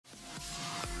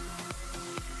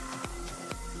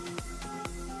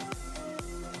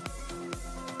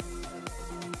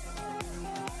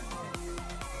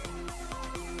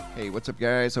Hey, what's up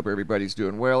guys? Hope everybody's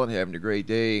doing well and having a great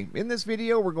day. In this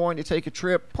video, we're going to take a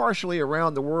trip partially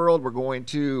around the world. We're going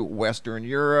to Western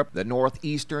Europe, the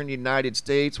northeastern United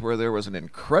States, where there was an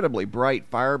incredibly bright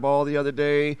fireball the other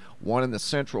day, one in the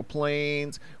Central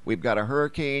Plains. We've got a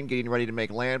hurricane getting ready to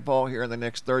make landfall here in the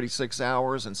next 36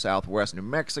 hours in southwest New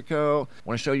Mexico. I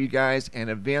want to show you guys an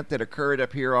event that occurred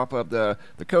up here off of the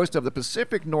coast of the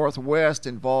Pacific Northwest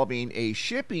involving a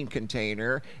shipping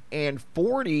container and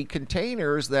 40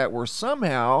 containers that were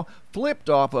somehow flipped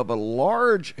off of a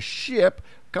large ship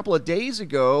a couple of days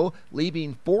ago,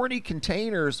 leaving 40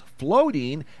 containers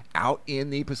floating out in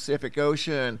the Pacific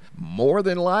Ocean. More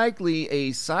than likely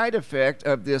a side effect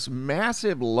of this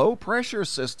massive low pressure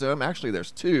system. Actually,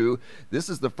 there's two. This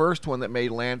is the first one that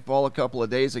made landfall a couple of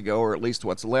days ago, or at least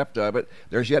what's left of it.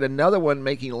 There's yet another one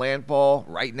making landfall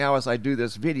right now as I do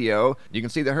this video. You can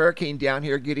see the hurricane down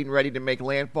here getting ready to make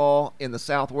landfall in the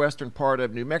southwestern part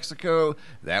of New Mexico.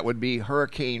 That would be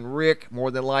Hurricane Rick,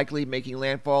 more than likely making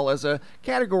landfall as a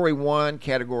Category 1,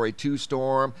 Category 2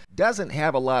 storm. Doesn't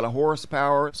have a lot of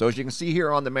horsepower. So as you can see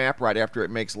here on the map, right after it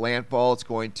makes landfall, it's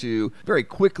going to very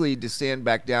quickly descend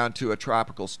back down to a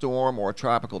tropical storm or a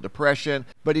tropical depression.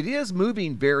 But it is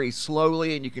moving very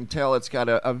slowly, and you can tell it's got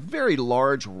a very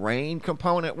large rain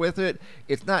component with it.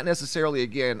 It's not necessarily,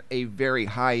 again, a very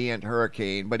high-end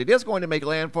hurricane, but it is going to make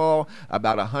landfall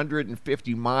about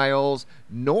 150 miles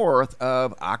north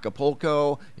of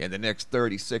Acapulco in the next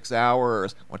 36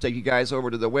 hours. I want to take you guys over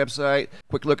to the website.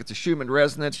 Quick look at the Schumann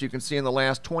resonance. You can see in the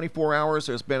last 24 hours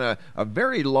there's been a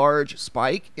very large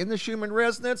spike in the Schumann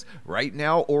resonance. Right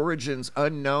now, origins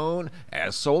unknown,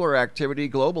 as solar activity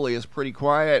globally is pretty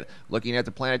quiet. Looking at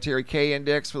the planetary K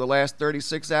index for the last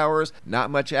 36 hours, not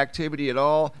much activity at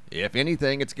all. If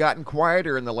anything, it's gotten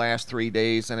quieter in the last 3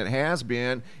 days than it has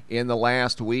been in the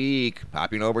last week.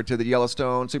 Popping over to the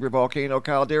Yellowstone supervolcano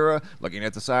caldera, looking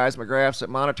at the seismographs that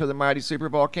monitor the mighty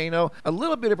supervolcano. A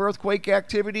little bit of earthquake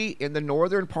activity in the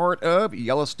northern part of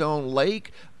Yellowstone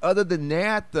Lake. Other than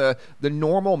that, the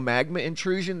normal magma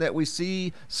intrusion that we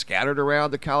see scattered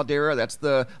around the caldera, that's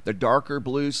the darker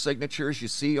blue signatures you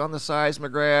see on the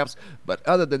seismographs. But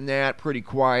other than that, pretty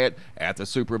quiet at the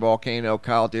supervolcano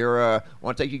caldera. I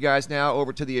want to take you guys now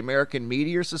over to the American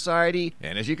Meteor Society.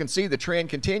 And as you can see, the trend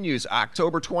continues.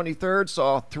 October 23rd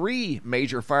saw 3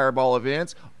 major fireball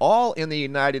events, all in the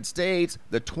United States.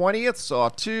 The 20th saw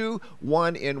 2,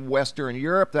 one in Western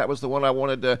Europe. That was the one I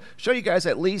wanted to show you guys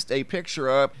at least a picture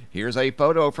of. Here's a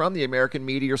photo from the American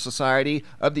Meteor Society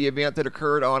of the event that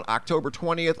occurred on October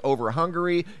 20th over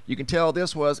Hungary. You can tell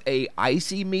this was a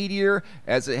icy meteor,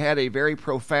 as it had a very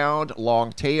profound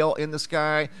long tail in the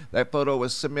sky. That photo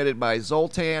was submitted by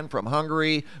Zoltan from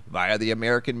Hungary via the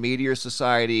American Meteor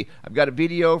Society. I've got a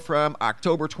video from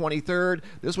October 23rd.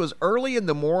 This was early in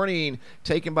the morning,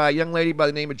 taken by a young lady by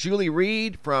the name of Julie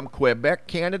Reed from Quebec,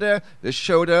 Canada. This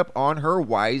showed up on her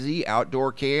Wisey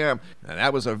outdoor cam. And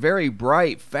that was a very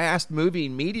bright,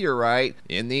 fast-moving meteorite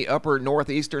in the upper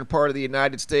northeastern part of the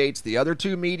United States. The other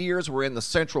 2 meteors were in the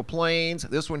Central Plains.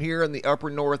 This one here in the upper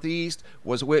northeast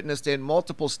was witnessed in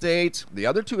multiple states. The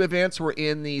other 2 events were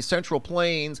in the Central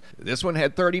Plains. This one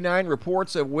had 39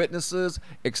 reports of witnesses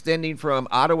extending from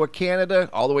Ottawa, Canada,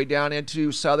 all the way down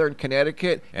into southern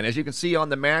Connecticut. And as you can see on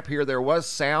the map here, there was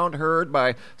sound heard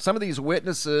by some of these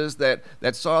witnesses that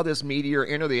saw this meteor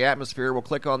enter the atmosphere. We'll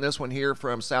click on this one here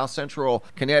from South Central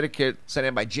Connecticut, sent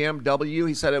in by Jim W.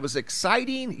 He said it was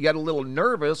exciting. He got a little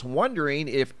nervous, wondering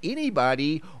if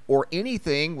anybody or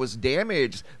anything was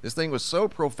damaged. This thing was so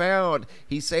profound.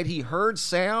 He said he heard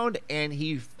sound and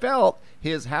he felt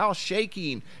his house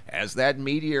shaking as that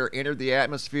meteor entered the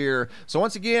atmosphere. So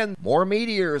once again, more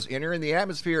meteors entering the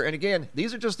atmosphere. And again,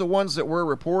 these are just the ones that were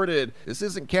reported. This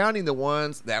isn't counting the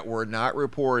ones that were not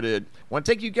reported. I want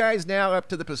to take you guys now up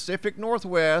to the Pacific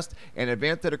Northwest, an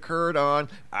event that occurred on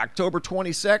October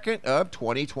 22nd of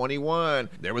 2021.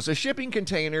 There was a shipping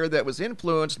container that was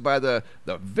influenced by the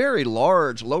very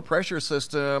large low pressure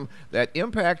system that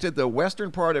impacted the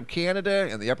western part of Canada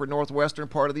and the upper northwestern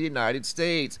part of the United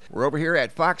States. We're over here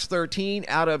at Fox 13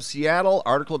 out of Seattle,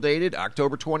 article dated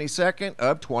October 22nd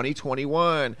of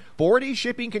 2021. 40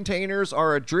 shipping containers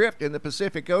are adrift in the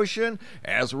Pacific Ocean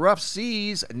as rough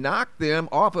seas knock them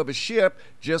off of a ship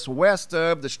just west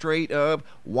of the Strait of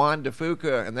Juan de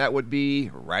Fuca, and that would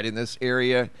be right in this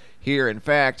area here. In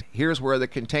fact, here's where the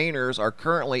containers are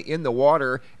currently in the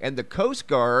water, and the Coast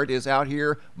Guard is out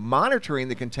here monitoring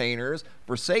the containers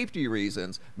for safety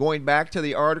reasons. Going back to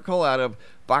the article out of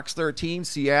Fox 13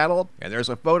 Seattle, and there's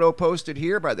a photo posted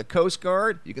here by the Coast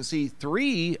Guard. You can see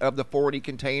 3 of the 40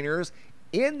 containers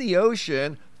in the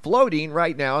ocean floating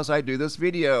right now as I do this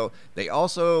video. They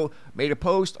also made a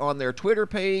post on their Twitter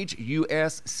page,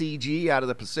 USCG out of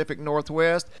the Pacific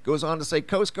Northwest. Goes on to say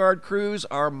Coast Guard crews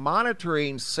are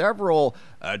monitoring several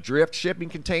adrift shipping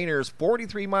containers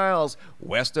 43 miles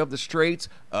west of the Straits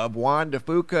of Juan de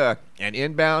Fuca. An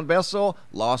inbound vessel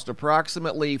lost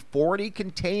approximately 40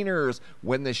 containers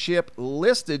when the ship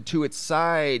listed to its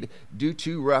side due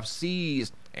to rough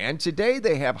seas. And today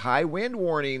they have high wind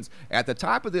warnings. At the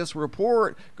top of this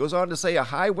report goes on to say a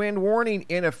high wind warning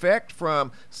in effect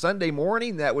from Sunday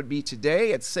morning, that would be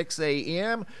today at 6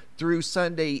 a.m. through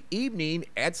Sunday evening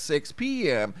at 6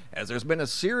 p.m. as there's been a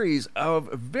series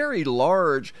of very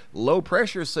large low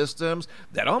pressure systems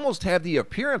that almost have the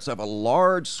appearance of a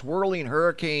large swirling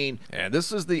hurricane. And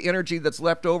this is the energy that's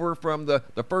left over from the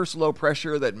first low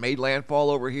pressure that made landfall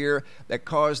over here that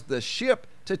caused the ship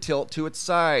to tilt to its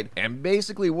side. And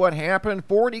basically what happened,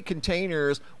 40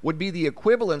 containers would be the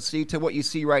equivalency to what you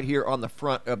see right here on the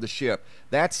front of the ship.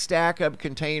 That stack of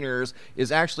containers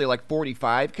is actually like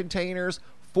 45 containers.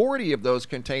 40 of those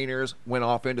containers went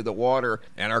off into the water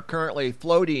and are currently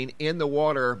floating in the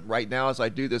water right now as I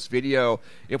do this video.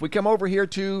 If we come over here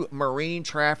to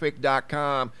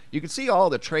marinetraffic.com, you can see all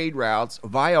the trade routes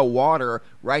via water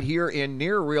right here in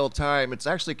near real time. It's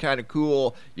actually kind of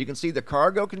cool. You can see the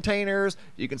cargo containers,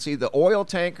 you can see the oil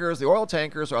tankers. The oil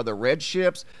tankers are the red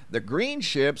ships, the green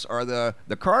ships are the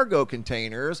cargo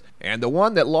containers, and the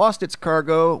one that lost its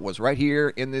cargo was right here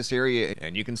in this area.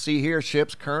 And you can see here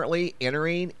ships currently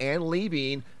entering and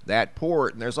leaving that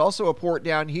port. And there's also a port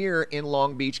down here in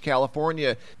Long Beach,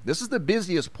 California. This is the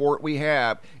busiest port we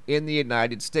have in the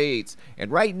United States.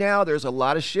 And right now there's a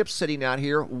lot of ships sitting out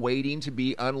here waiting to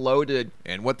be unloaded.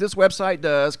 And what this website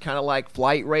does, kind of like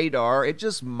Flight Radar, it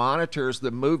just monitors the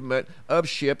movement of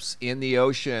ships in the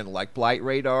ocean. Like Flight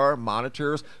Radar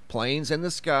monitors planes in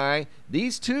the sky.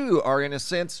 These two are in a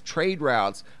sense trade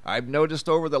routes. I've noticed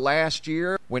over the last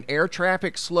year when air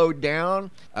traffic slowed down,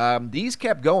 these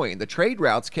kept going. The trade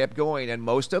routes kept going, and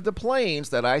most of the planes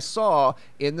that I saw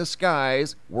in the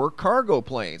skies were cargo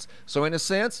planes. So in a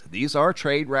sense, these are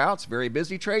trade routes, very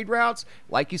busy trade routes,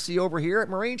 like you see over here at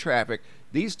Marine Traffic.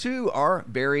 These two are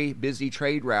very busy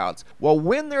trade routes. Well,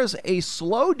 when there's a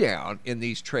slowdown in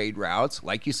these trade routes,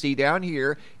 like you see down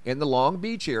here in the Long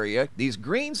Beach area, these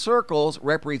green circles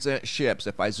represent ships.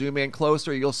 If I zoom in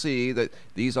closer, you'll see that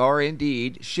these are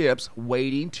indeed ships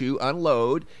waiting to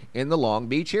unload in the Long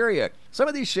Beach area. Some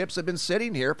of these ships have been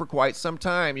sitting here for quite some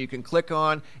time. You can click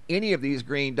on any of these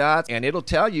green dots and it'll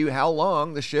tell you how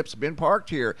long the ship's been parked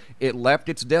here. It left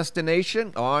its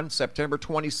destination on September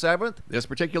 27th. This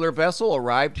particular vessel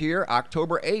arrived here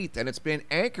October 8th, and it's been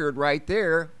anchored right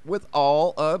there with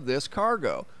all of this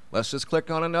cargo. Let's just click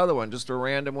on another one, just a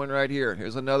random one right here.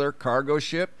 Here's another cargo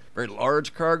ship, very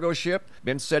large cargo ship,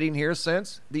 been sitting here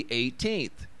since the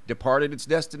 18th. Departed its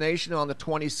destination on the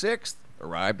 26th,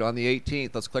 arrived on the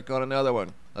 18th. Let's click on another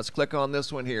one. Let's click on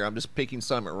this one here. I'm just picking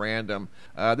some at random.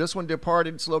 This one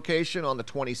departed its location on the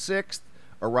 26th,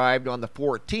 arrived on the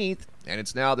 14th, and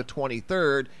it's now the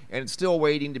 23rd, and it's still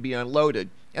waiting to be unloaded.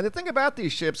 And the thing about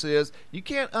these ships is you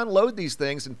can't unload these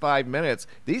things in 5 minutes.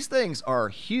 These things are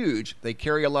huge. They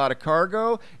carry a lot of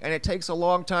cargo, and it takes a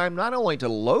long time not only to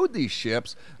load these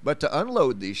ships, but to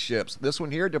unload these ships. This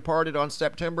one here departed on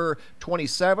September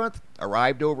 27th,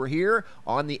 arrived over here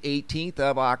on the 18th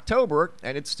of October,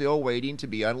 and it's still waiting to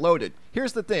be unloaded.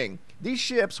 Here's the thing. These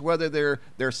ships, whether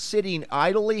they're sitting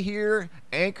idly here,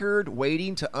 anchored,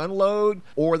 waiting to unload,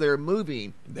 or they're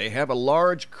moving, they have a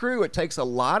large crew. It takes a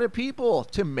lot of people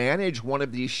to manage one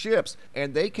of these ships,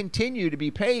 and they continue to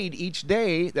be paid each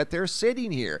day that they're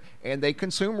sitting here, and they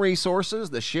consume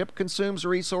resources. The ship consumes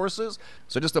resources.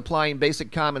 So just applying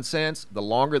basic common sense, the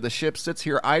longer the ship sits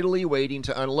here idly waiting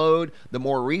to unload, the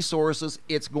more resources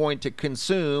it's going to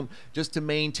consume just to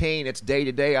maintain its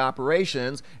day-to-day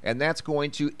operations, and that's going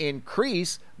to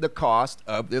increase the cost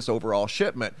of this overall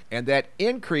shipment. And that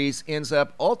increase ends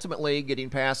up ultimately getting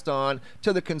passed on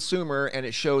to the consumer, and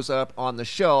it shows up on the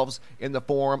shelves in the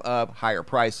form of higher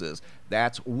prices.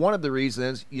 That's one of the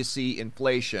reasons you see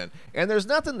inflation. And there's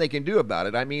nothing they can do about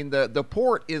it. I mean, the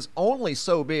port is only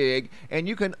so big, and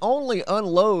you can only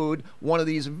unload one of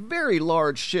these very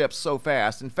large ships so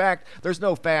fast. In fact, there's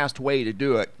no fast way to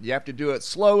do it. You have to do it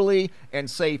slowly and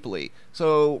safely.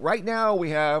 So right now we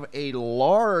have a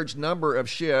large number of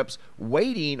ships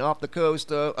waiting off the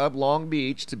coast of Long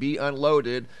Beach to be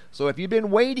unloaded. So if you've been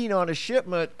waiting on a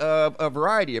shipment of a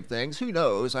variety of things, who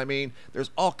knows? I mean,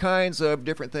 there's all kinds of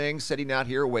different things sitting sitting out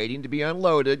here waiting to be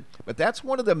unloaded. But that's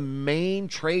one of the main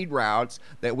trade routes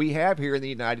that we have here in the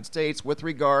United States with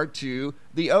regard to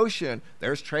the ocean.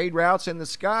 There's trade routes in the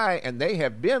sky, and they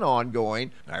have been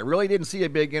ongoing. I really didn't see a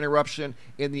big interruption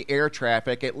in the air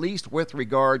traffic, at least with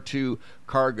regard to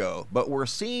cargo. But we're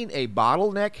seeing a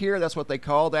bottleneck here. That's what they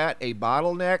call that, a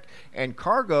bottleneck. And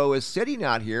cargo is sitting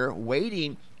out here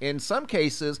waiting, in some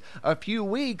cases, a few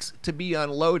weeks to be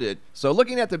unloaded. So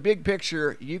looking at the big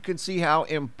picture, you can see how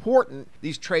important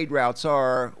these trade routes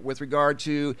are with regard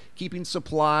to keeping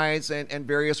supplies and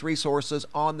various resources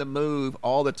on the move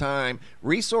all the time.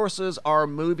 Resources are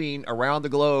moving around the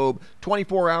globe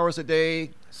 24 hours a day,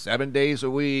 7 days a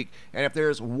week, and if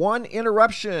there's one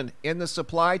interruption in the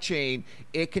supply chain,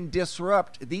 it can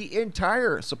disrupt the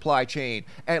entire supply chain,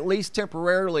 at least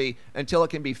temporarily, until it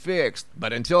can be fixed.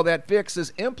 But until that fix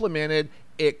is implemented,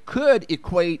 it could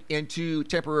equate into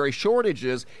temporary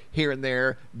shortages here and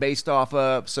there based off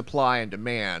of supply and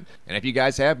demand. And if you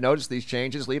guys have noticed these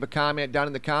changes, leave a comment down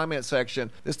in the comment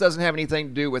section. This doesn't have anything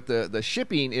to do with the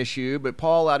shipping issue, but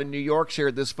Paul out in New York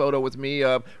shared this photo with me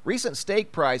of recent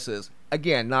steak prices.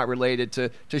 Again, not related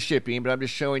to shipping, but I'm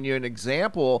just showing you an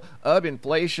example of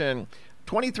inflation.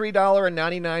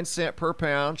 $23.99 per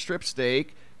pound strip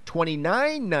steak,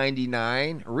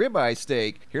 $29.99 ribeye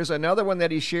steak. Here's another one that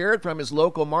he shared from his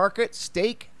local market.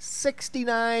 Steak,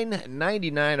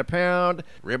 $69.99 a pound.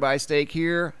 Ribeye steak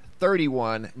here,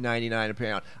 $31.99 a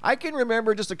pound. I can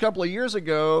remember just a couple of years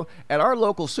ago at our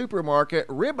local supermarket,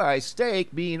 ribeye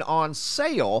steak being on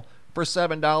sale for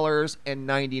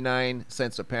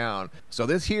 $7.99 a pound. So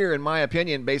this here, in my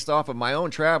opinion, based off of my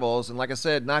own travels, and like I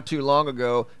said, not too long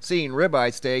ago, seeing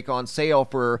ribeye steak on sale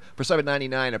for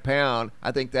 $7.99 a pound,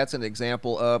 I think that's an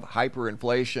example of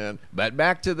hyperinflation. But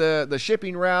back to the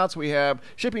shipping routes, we have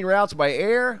shipping routes by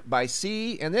air, by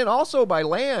sea, and then also by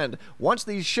land. Once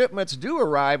these shipments do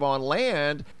arrive on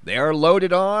land, they are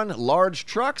loaded on large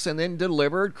trucks and then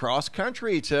delivered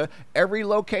cross-country to every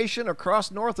location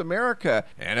across North America.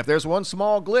 And if there's one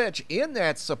small glitch in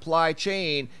that supply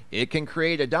chain, it can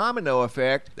create a domino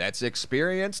effect that's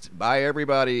experienced by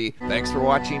everybody. Thanks for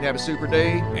watching. Have a super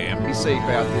day and be safe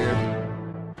out there.